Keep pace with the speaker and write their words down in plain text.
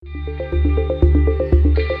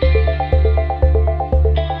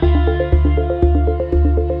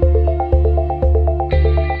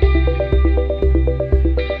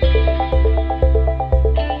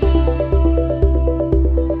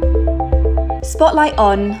Spotlight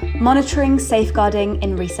on Monitoring Safeguarding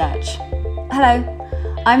in Research. Hello,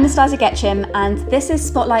 I'm Nastasia Getchim, and this is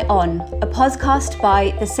Spotlight On, a podcast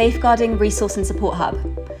by the Safeguarding Resource and Support Hub.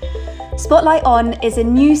 Spotlight On is a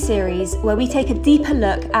new series where we take a deeper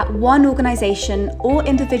look at one organisation or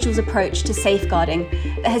individual's approach to safeguarding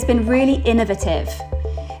that has been really innovative.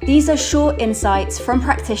 These are short insights from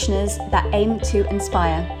practitioners that aim to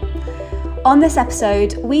inspire. On this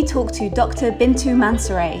episode, we talk to Dr. Bintu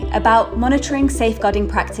Mansuray about monitoring safeguarding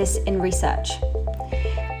practice in research.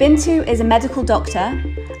 Bintu is a medical doctor,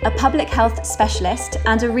 a public health specialist,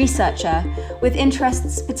 and a researcher with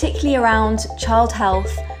interests particularly around child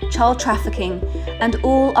health, child trafficking, and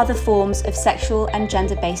all other forms of sexual and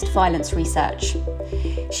gender-based violence research.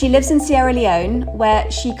 She lives in Sierra Leone, where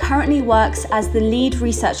she currently works as the lead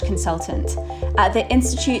research consultant at the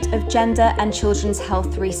Institute of Gender and Children's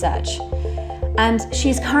Health Research. And she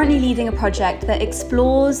is currently leading a project that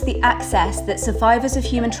explores the access that survivors of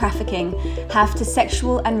human trafficking have to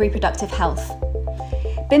sexual and reproductive health.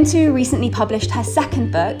 Bintu recently published her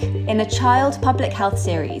second book in a child public health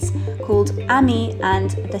series called Ami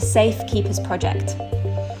and the Safe Keepers Project.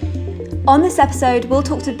 On this episode, we'll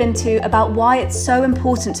talk to Bintu about why it's so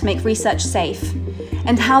important to make research safe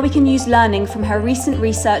and how we can use learning from her recent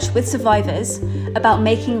research with survivors about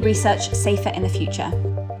making research safer in the future.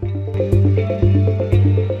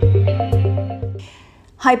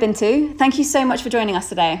 Hi Bintu, thank you so much for joining us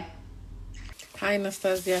today. Hi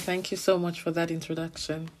Nastasia, thank you so much for that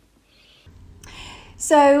introduction.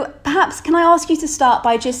 So perhaps can I ask you to start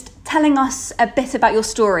by just telling us a bit about your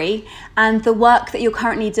story and the work that you're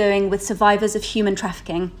currently doing with survivors of human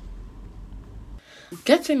trafficking?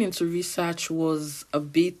 Getting into research was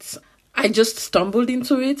I just stumbled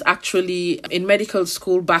into it. Actually, in medical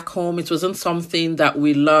school back home, it wasn't something that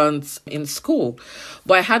we learned in school.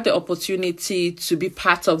 But I had the opportunity to be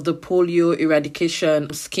part of the polio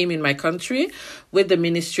eradication scheme in my country with the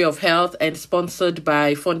Ministry of Health and funded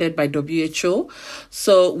by WHO.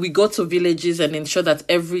 So we go to villages and ensure that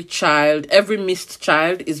every missed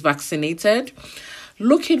child is vaccinated.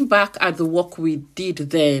 Looking back at the work we did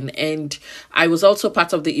then, and I was also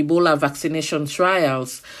part of the Ebola vaccination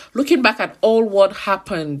trials, looking back at all what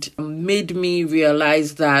happened made me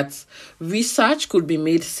realize that research could be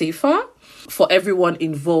made safer for everyone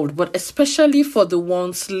involved, but especially for the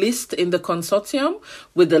ones least in the consortium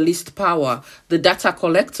with the least power, the data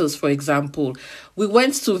collectors, for example. We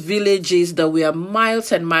went to villages that were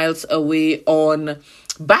miles and miles away on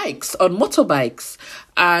motorbikes,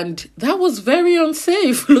 and that was very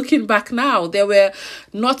unsafe. Looking back now, there were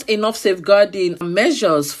not enough safeguarding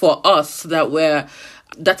measures for us that were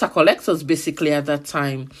data collectors basically at that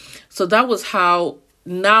time. So that was how,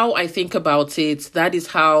 now I think about it, that is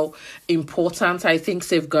how important I think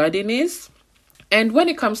safeguarding is. And when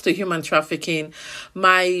it comes to human trafficking,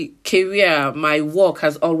 my work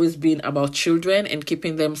has always been about children and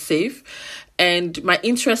keeping them safe. And my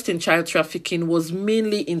interest in child trafficking was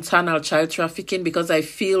mainly internal child trafficking because I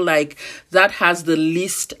feel like that has the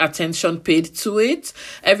least attention paid to it.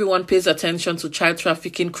 Everyone pays attention to child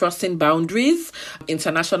trafficking crossing boundaries,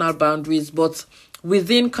 international boundaries, but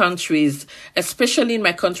within countries, especially in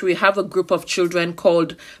my country, we have a group of children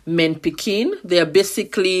called Men Pikin. They are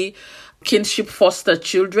basically kinship foster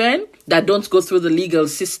children that don't go through the legal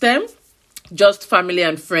system. Just family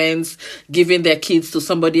and friends giving their kids to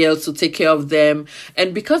somebody else to take care of them.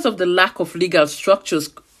 And because of the lack of legal structures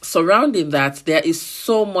surrounding that, there is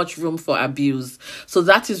so much room for abuse. So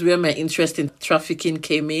that is where my interest in trafficking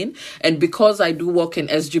came in. And because I do work in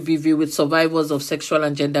SGBV with survivors of sexual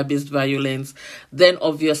and gender-based violence, then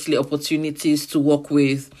obviously opportunities to work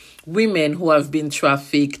with women who have been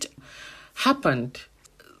trafficked happened.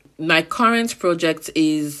 My current project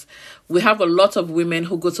is we have a lot of women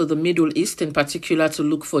who go to the Middle East in particular to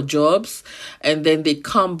look for jobs, and then they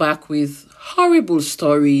come back with horrible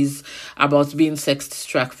stories about being sex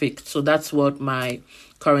trafficked. So that's what my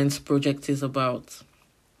current project is about.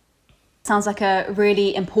 Sounds like a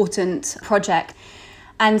really important project.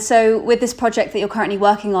 And so with this project that you're currently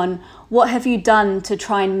working on, what have you done to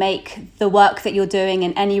try and make the work that you're doing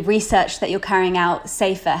and any research that you're carrying out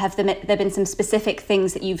safer? Have there been some specific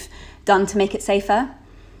things that you've done to make it safer?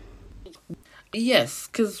 Yes,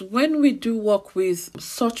 because when we do work with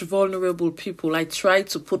such vulnerable people, I try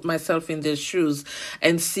to put myself in their shoes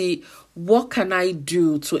and see what can I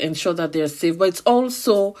do to ensure that they're safe. But it's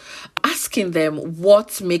also asking them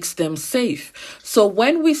what makes them safe. So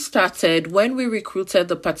when we recruited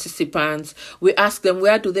the participants, we asked them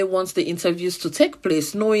where do they want the interviews to take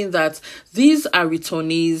place, knowing that these are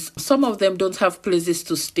returnees. Some of them don't have places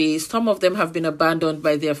to stay. Some of them have been abandoned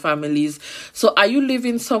by their families. So are you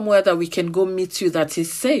living somewhere that we can go meet you that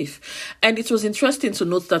is safe? And it was interesting to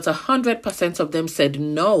note that 100% of them said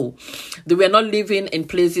no. They were not living in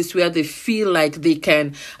places where they feel like they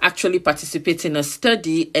can actually participate in a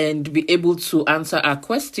study and be able to answer our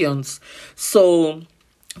questions. So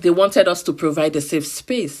they wanted us to provide a safe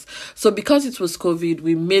space. So because it was COVID,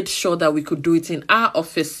 we made sure that we could do it in our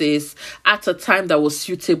offices at a time that was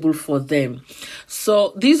suitable for them.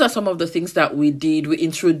 So these are some of the things that we did. We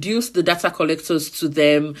introduced the data collectors to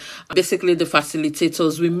them, basically the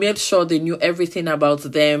facilitators. We made sure they knew everything about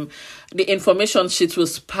them. The information sheet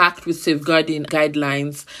was packed with safeguarding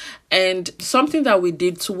guidelines. And something that we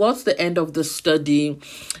did towards the end of the study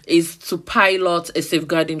is to pilot a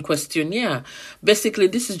safeguarding questionnaire. Basically,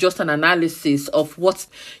 this is just an analysis of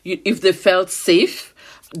if they felt safe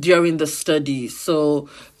during the study. So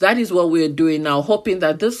that is what we're doing now, hoping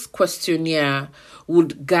that this questionnaire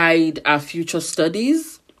would guide our future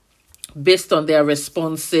studies based on their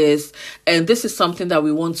responses. And this is something that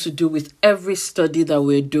we want to do with every study that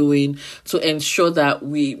we're doing to ensure that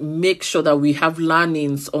we make sure that we have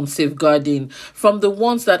learnings on safeguarding from the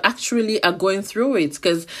ones that actually are going through it.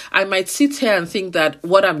 Because I might sit here and think that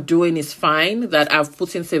what I'm doing is fine, that I've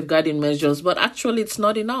put in safeguarding measures, but actually it's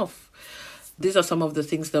not enough. These are some of the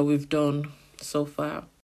things that we've done so far.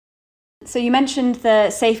 So you mentioned the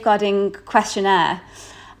safeguarding questionnaire.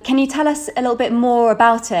 Can you tell us a little bit more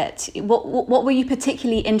about it? What were you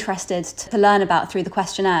particularly interested to learn about through the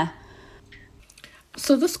questionnaire?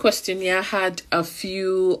 So this questionnaire had a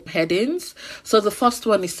few headings. So the first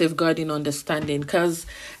one is safeguarding understanding, because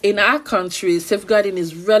in our country, safeguarding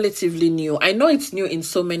is relatively new. I know it's new in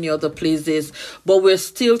so many other places, but we're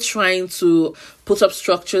still trying to put up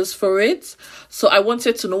structures for it. So I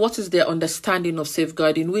wanted to know what is their understanding of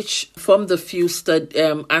safeguarding, which from the few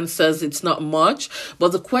answers, it's not much.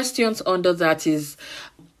 But the questions under that is,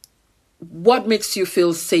 what makes you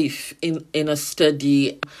feel safe in a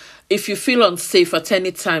study? If you feel unsafe at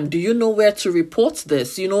any time, do you know where to report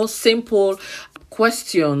this? Simple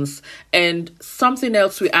questions. And something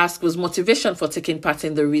else we asked was motivation for taking part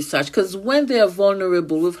in the research. Because when they are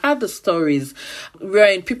vulnerable, we've had the stories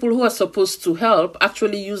wherein people who are supposed to help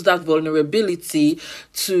actually use that vulnerability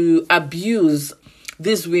to abuse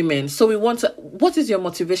these women. So what is your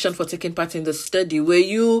motivation for taking part in the study? Were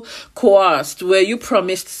you coerced? Were you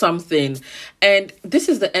promised something? And this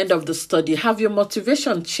is the end of the study. Have your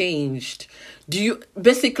motivation changed?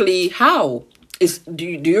 How? Do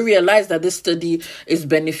you realize that this study is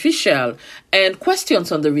beneficial? And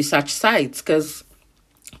questions on the research sites, because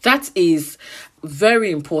that is very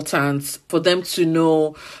important for them to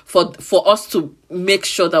know, for us to make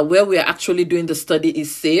sure that where we are actually doing the study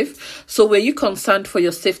is safe. So were you concerned for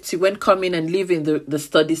your safety when coming and leaving the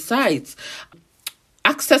study site?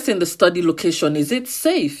 Accessing the study location, is it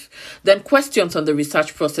safe? Then questions on the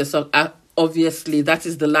research process obviously, that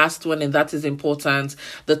is the last one, and that is important.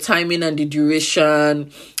 The timing and the duration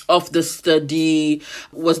of the study,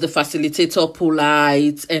 was the facilitator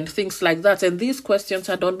polite, and things like that. And these questions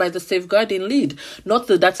are done by the safeguarding lead, not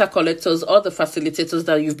the data collectors or the facilitators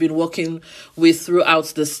that you've been working with throughout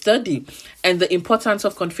the study. And the importance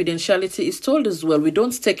of confidentiality is told as well. We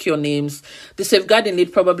don't take your names. The safeguarding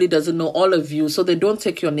lead probably doesn't know all of you, so they don't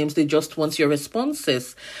take your names. They just want your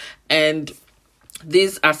responses. And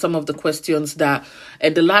these are some of the questions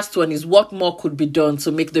and the last one is, what more could be done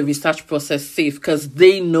to make the research process safe? Because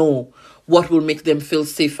they know what will make them feel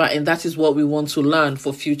safer, and that is what we want to learn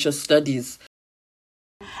for future studies.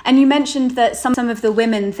 And you mentioned that some of the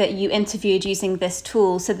women that you interviewed using this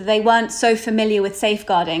tool, so that they weren't so familiar with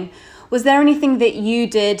safeguarding. Was there anything that you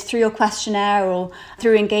did through your questionnaire or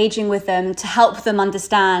through engaging with them to help them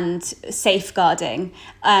understand safeguarding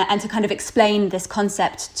and to kind of explain this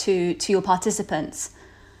concept to your participants?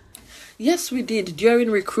 Yes, we did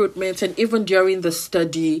during recruitment and even during the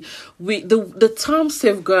study. The term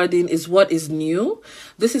safeguarding is what is new.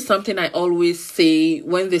 This is something I always say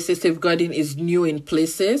when they say safeguarding is new in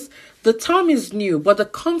places. The term is new, but the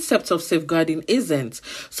concept of safeguarding isn't.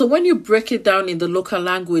 So when you break it down in the local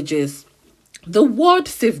languages, the word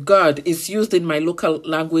safeguard is used in my local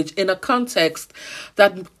language in a context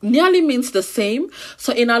that nearly means the same.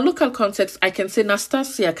 So in our local context, I can say,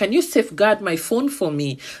 Nastasia, can you safeguard my phone for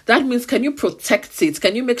me? That means, can you protect it?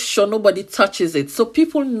 Can you make sure nobody touches it? So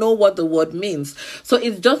people know what the word means. So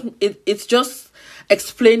it's just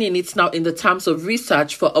explaining it now in the terms of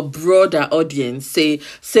research for a broader audience. Say,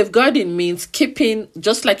 safeguarding means keeping,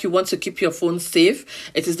 just like you want to keep your phone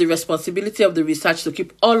safe, it is the responsibility of the research to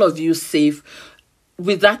keep all of you safe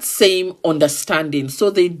with that same understanding. So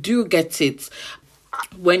they do get it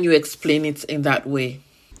when you explain it in that way.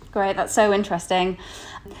 Great, that's so interesting.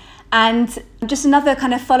 And just another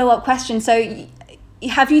kind of follow-up question. So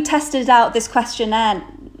have you tested out this questionnaire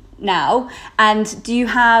now? And do you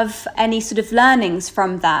have any sort of learnings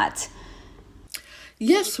from that?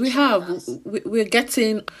 Yes, we have. We're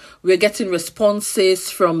getting responses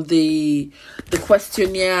from the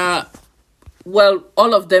questionnaire. Well,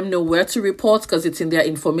 all of them know where to report because it's in their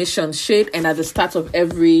information sheet, and at the start of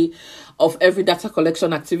every data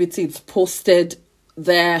collection activity, it's posted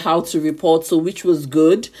there how to report, so which was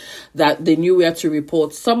good that they knew where to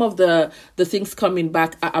report. Some of the things coming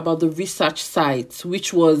back are about the research sites,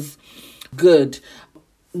 which was good.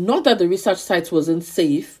 Not that the research site wasn't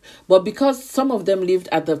safe, but because some of them lived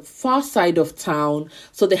at the far side of town,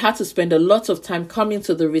 so they had to spend a lot of time coming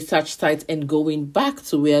to the research site and going back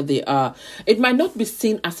to where they are. It might not be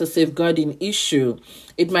seen as a safeguarding issue.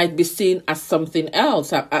 It might be seen as something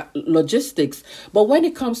else, logistics. But when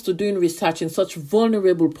it comes to doing research in such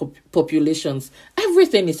vulnerable populations,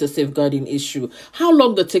 everything is a safeguarding issue. How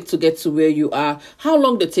long they take to get to where you are, how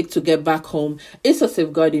long they take to get back home, is a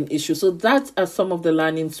safeguarding issue. So that are some of the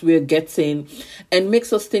learnings we're getting, and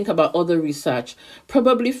makes us think about other research.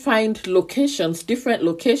 Probably find locations, different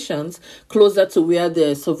locations, closer to where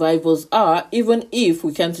the survivors are, even if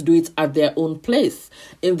we can't do it at their own place,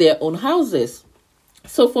 in their own houses.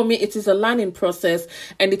 So for me, it is a learning process,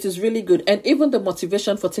 and it is really good. And even the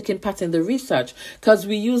motivation for taking part in the research, because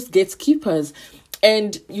we use gatekeepers.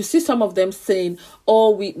 And you see some of them saying,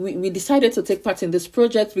 oh, we decided to take part in this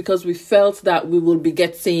project because we felt that we will be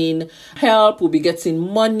getting help, we'll be getting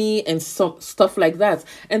money and some stuff like that.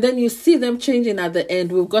 And then you see them changing at the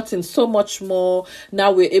end. We've gotten so much more.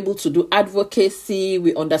 Now we're able to do advocacy.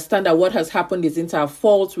 We understand that what has happened isn't our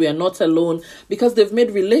fault. We are not alone, because they've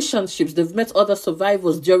made relationships. They've met other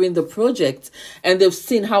survivors during the project, and they've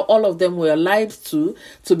seen how all of them were lied to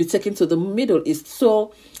be taken to the Middle East.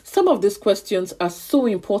 So some of these questions are so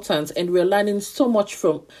important, and we're learning so much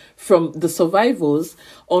from the survivors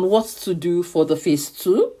on what to do for the phase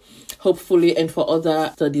 2, hopefully, and for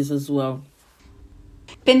other studies as well.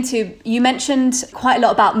 Bintu, you mentioned quite a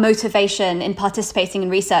lot about motivation in participating in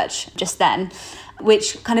research just then,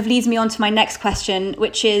 which kind of leads me on to my next question,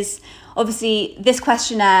 which is, obviously, this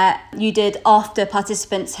questionnaire you did after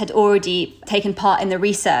participants had already taken part in the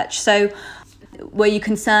research. So were you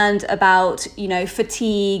concerned about,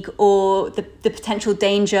 fatigue or the potential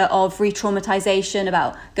danger of re-traumatization,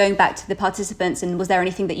 about going back to the participants? And was there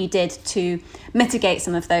anything that you did to mitigate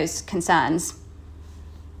some of those concerns?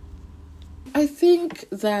 I think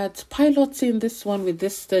that piloting this one with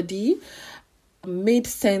this study made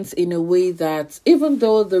sense in a way that even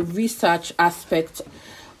though the research aspect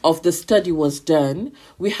of the study was done,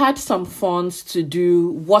 we had some funds to do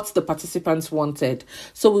what the participants wanted.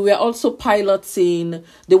 So we were also piloting,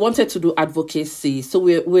 they wanted to do advocacy. So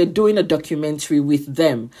we're doing a documentary with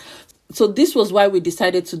them. So this was why we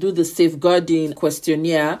decided to do the safeguarding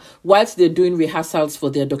questionnaire whilst they're doing rehearsals for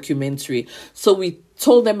their documentary. So we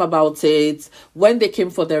told them about it. When they came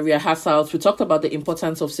for their rehearsals, we talked about the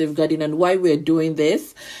importance of safeguarding and why we're doing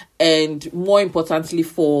this, and more importantly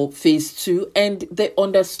for phase 2. And they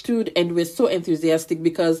understood and were so enthusiastic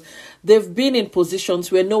because they've been in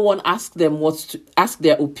positions where no one asked them ask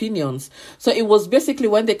their opinions. So it was basically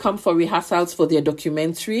when they come for rehearsals for their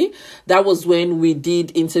documentary, that was when we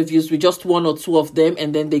did interviews with just 1 or 2 of them,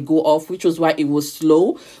 and then they go off, which was why it was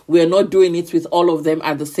slow. We're not doing it with all of them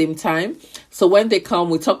at the same time. So when they come,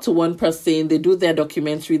 we talk to one person, they do their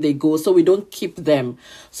documentary, they go. So we don't keep them.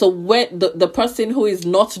 So when the person who is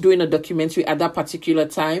not doing a documentary at that particular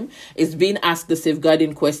time is being asked the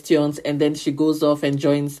safeguarding questions, and then she goes off and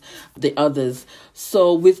joins the others.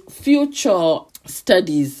 So with future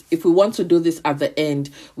studies, if we want to do this at the end,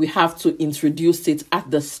 we have to introduce it at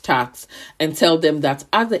the start and tell them that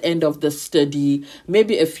at the end of the study,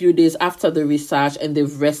 maybe a few days after the research and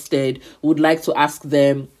they've rested, would like to ask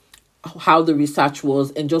them how the research was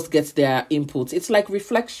and just get their input. It's like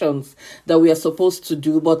reflections that we are supposed to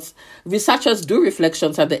do, but researchers do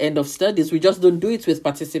reflections at the end of studies. We just don't do it with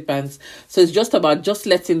participants. So it's just about just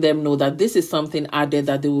letting them know that this is something added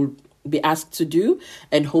that they will be asked to do,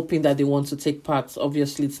 and hoping that they want to take part.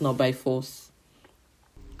 Obviously, it's not by force.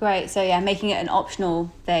 Great. So making it an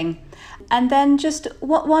optional thing. And then just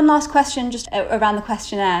one last question just around the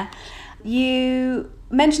questionnaire. You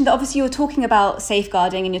mentioned that obviously you're talking about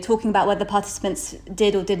safeguarding and you're talking about whether participants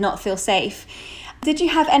did or did not feel safe. Did you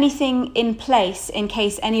have anything in place in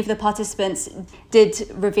case any of the participants did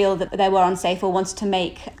reveal that they were unsafe or wanted to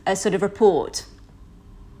make a sort of report?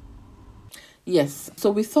 Yes,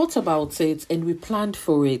 so we thought about it and we planned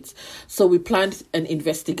for it. So we planned an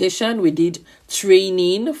investigation. We did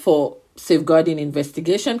training for safeguarding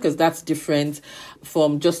investigation, because that's different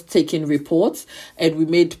from just taking reports. And we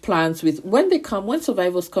made plans with when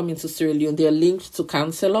survivors come into Sierra Leone, they're linked to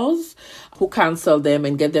counselors who counsel them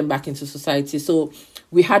and get them back into society. So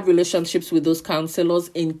we had relationships with those counselors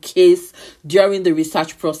in case during the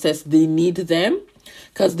research process they need them,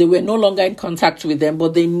 because they were no longer in contact with them,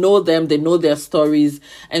 but they know them, they know their stories.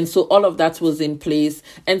 And so all of that was in place.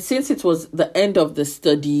 And since it was the end of the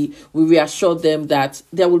study, we reassured them that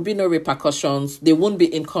there would be no repercussions. They won't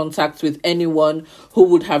be in contact with anyone who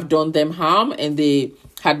would have done them harm and they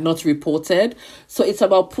had not reported. So it's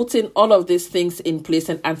about putting all of these things in place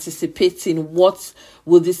and anticipating what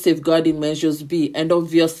will these safeguarding measures be, and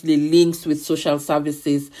obviously links with social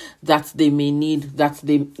services that they may need,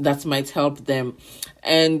 that might help them.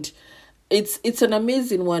 And it's an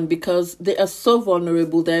amazing one because they are so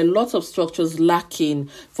vulnerable. There are lots of structures lacking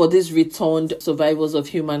for these returned survivors of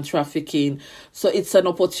human trafficking. So it's an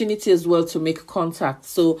opportunity as well to make contact.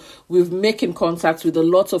 So we've making contact with a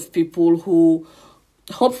lot of people who,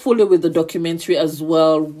 hopefully with the documentary as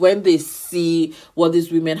well, when they see what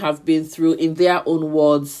these women have been through in their own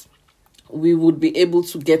words, we would be able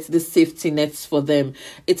to get the safety nets for them.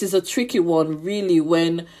 It is a tricky one, really,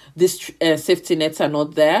 when these safety nets are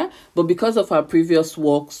not there. But because of our previous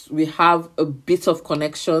works, we have a bit of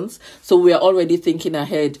connections. So we are already thinking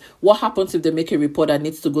ahead. What happens if they make a report that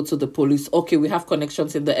needs to go to the police? Okay, we have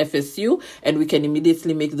connections in the FSU and we can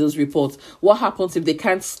immediately make those reports. What happens if they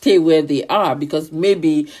can't stay where they are? Because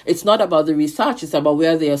maybe it's not about the research, it's about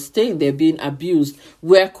where they are staying. They're being abused.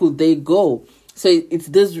 Where could they go? So it's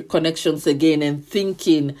those connections again and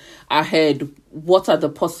thinking ahead, what are the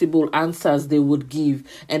possible answers they would give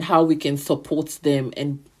and how we can support them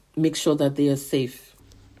and make sure that they are safe.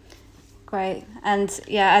 Great. And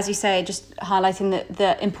yeah, as you say, just highlighting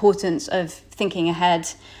the importance of thinking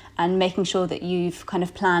ahead and making sure that you've kind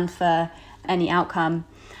of planned for any outcome.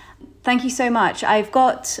 Thank you so much. I've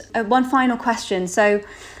got one final question. So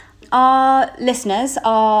our listeners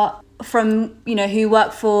are from, who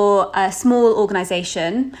work for a small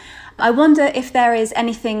organisation. I wonder if there is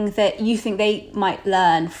anything that you think they might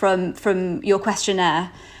learn from your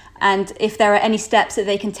questionnaire, and if there are any steps that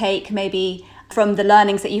they can take, maybe from the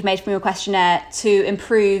learnings that you've made from your questionnaire, to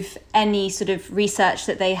improve any sort of research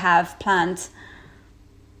that they have planned.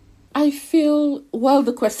 I feel,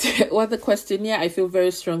 the questionnaire, I feel very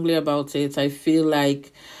strongly about it. I feel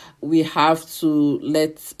like we have to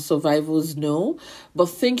let survivors know. But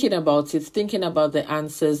thinking about the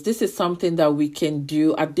answers, this is something that we can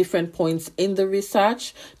do at different points in the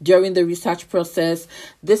research, during the research process.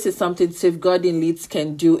 This is something safeguarding leads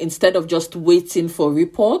can do instead of just waiting for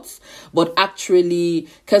reports, but actually,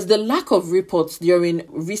 because the lack of reports during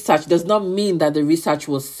research does not mean that the research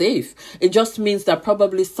was safe. It just means that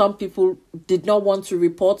probably some people did not want to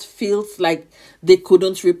report, feels like they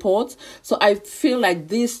couldn't report. So I feel like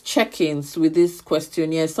these check-ins with this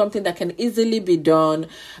questionnaire is something that can easily be done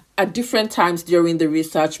at different times during the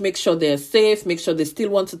research. Make sure they're safe, make sure they still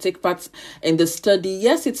want to take part in the study.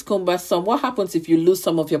 Yes, it's cumbersome. What happens if you lose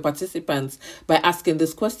some of your participants by asking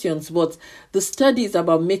these questions? But the study is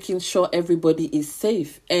about making sure everybody is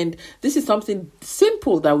safe. And this is something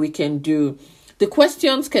simple that we can do. The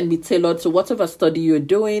questions can be tailored to whatever study you're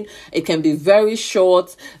doing. It can be very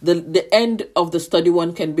short. The end of the study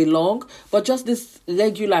one can be long, but just these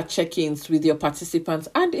regular check-ins with your participants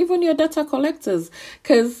and even your data collectors.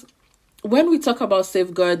 Because when we talk about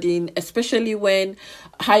safeguarding, especially when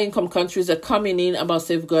high-income countries are coming in about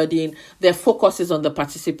safeguarding, their focus is on the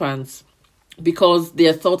participants because they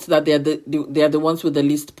are thought that they are the ones with the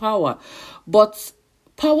least power. But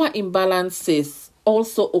power imbalances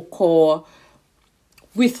also occur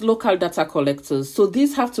with local data collectors. So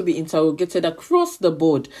these have to be interrogated across the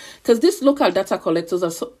board, because these local data collectors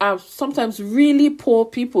are sometimes really poor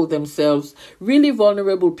people themselves, really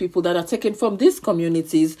vulnerable people that are taken from these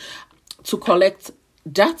communities to collect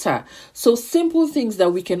data. So simple things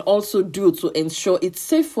that we can also do to ensure it's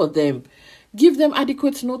safe for them. Give them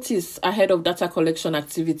adequate notice ahead of data collection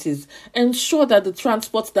activities. Ensure that the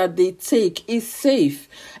transport that they take is safe.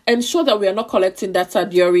 Ensure that we are not collecting data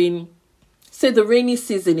during, say, the rainy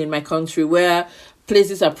season in my country where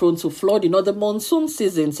places are prone to flood, the monsoon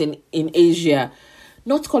seasons in Asia.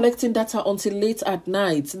 Not collecting data until late at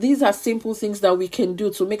night. These are simple things that we can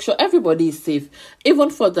do to make sure everybody is safe, even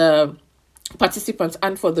for the participants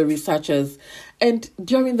and for the researchers. And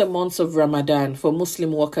during the months of Ramadan, for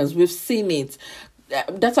Muslim workers, we've seen it.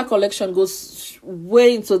 Data collection goes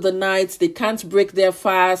way into the night. They can't break their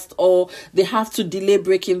fast, or they have to delay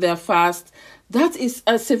breaking their fast. That is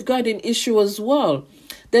a safeguarding issue as well.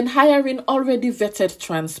 Then hiring already vetted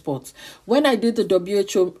transport. When I did the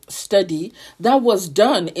WHO study, that was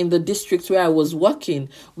done in the district where I was working.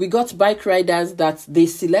 We got bike riders that they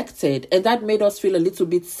selected, and that made us feel a little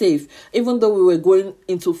bit safe, even though we were going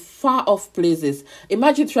into far off places.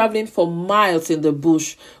 Imagine traveling for miles in the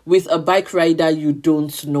bush with a bike rider you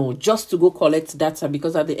don't know, just to go collect data,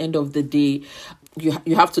 because at the end of the day,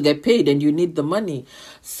 you have to get paid and you need the money.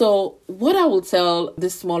 So what I will tell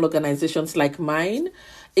these small organizations like mine,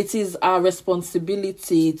 it is our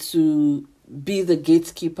responsibility to be the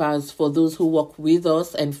gatekeepers for those who work with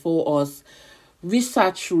us and for us.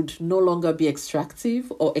 Research should no longer be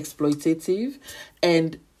extractive or exploitative,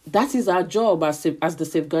 and that is our job as the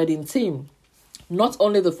safeguarding team. Not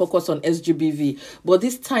only the focus on SGBV, but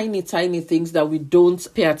these tiny things that we don't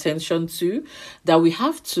pay attention to, that we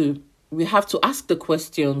have to ask the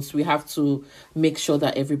questions. We have to make sure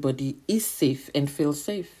that everybody is safe and feels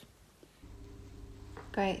safe.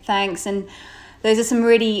 Great, thanks. And those are some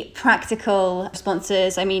really practical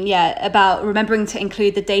responses. I mean, about remembering to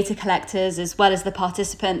include the data collectors as well as the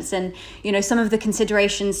participants. And, some of the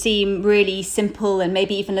considerations seem really simple and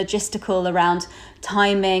maybe even logistical around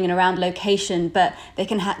timing and around location, but they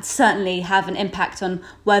can certainly have an impact on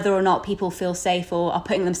whether or not people feel safe or are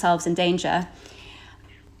putting themselves in danger.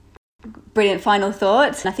 Brilliant final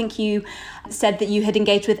thought. I think you said that you had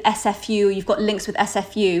engaged with SFU, you've got links with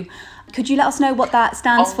SFU. Could you let us know what that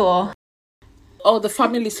stands for? The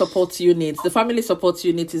Family Support Unit. The Family Support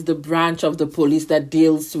Unit is the branch of the police that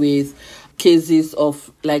deals with cases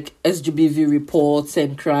of like SGBV reports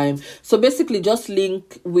and crime. So basically just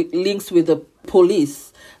links with the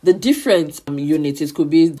police. The different units, it could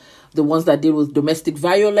be the ones that deal with domestic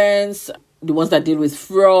violence, the ones that deal with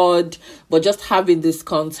fraud, but just having this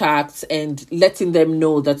contact and letting them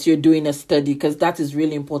know that you're doing a study, because that is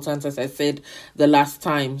really important, as I said the last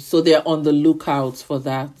time. So they're on the lookout for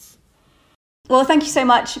that. Well, thank you so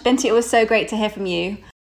much, Bintu. It was so great to hear from you.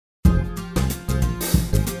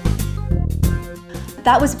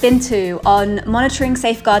 That was Bintu on monitoring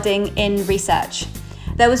safeguarding in research.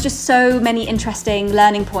 There was just so many interesting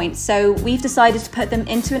learning points, so we've decided to put them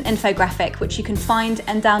into an infographic, which you can find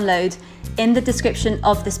and download in the description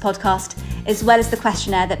of this podcast, as well as the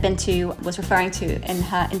questionnaire that Bintu was referring to in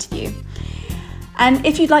her interview. And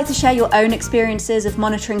if you'd like to share your own experiences of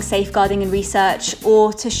monitoring safeguarding in research,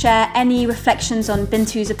 or to share any reflections on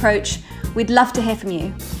Bintu's approach, we'd love to hear from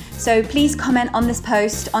you. So please comment on this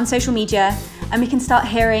post on social media, and we can start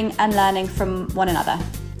hearing and learning from one another.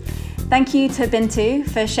 Thank you to Bintu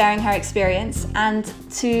for sharing her experience, and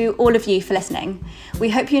to all of you for listening. We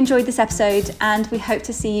hope you enjoyed this episode, and we hope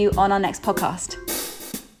to see you on our next podcast.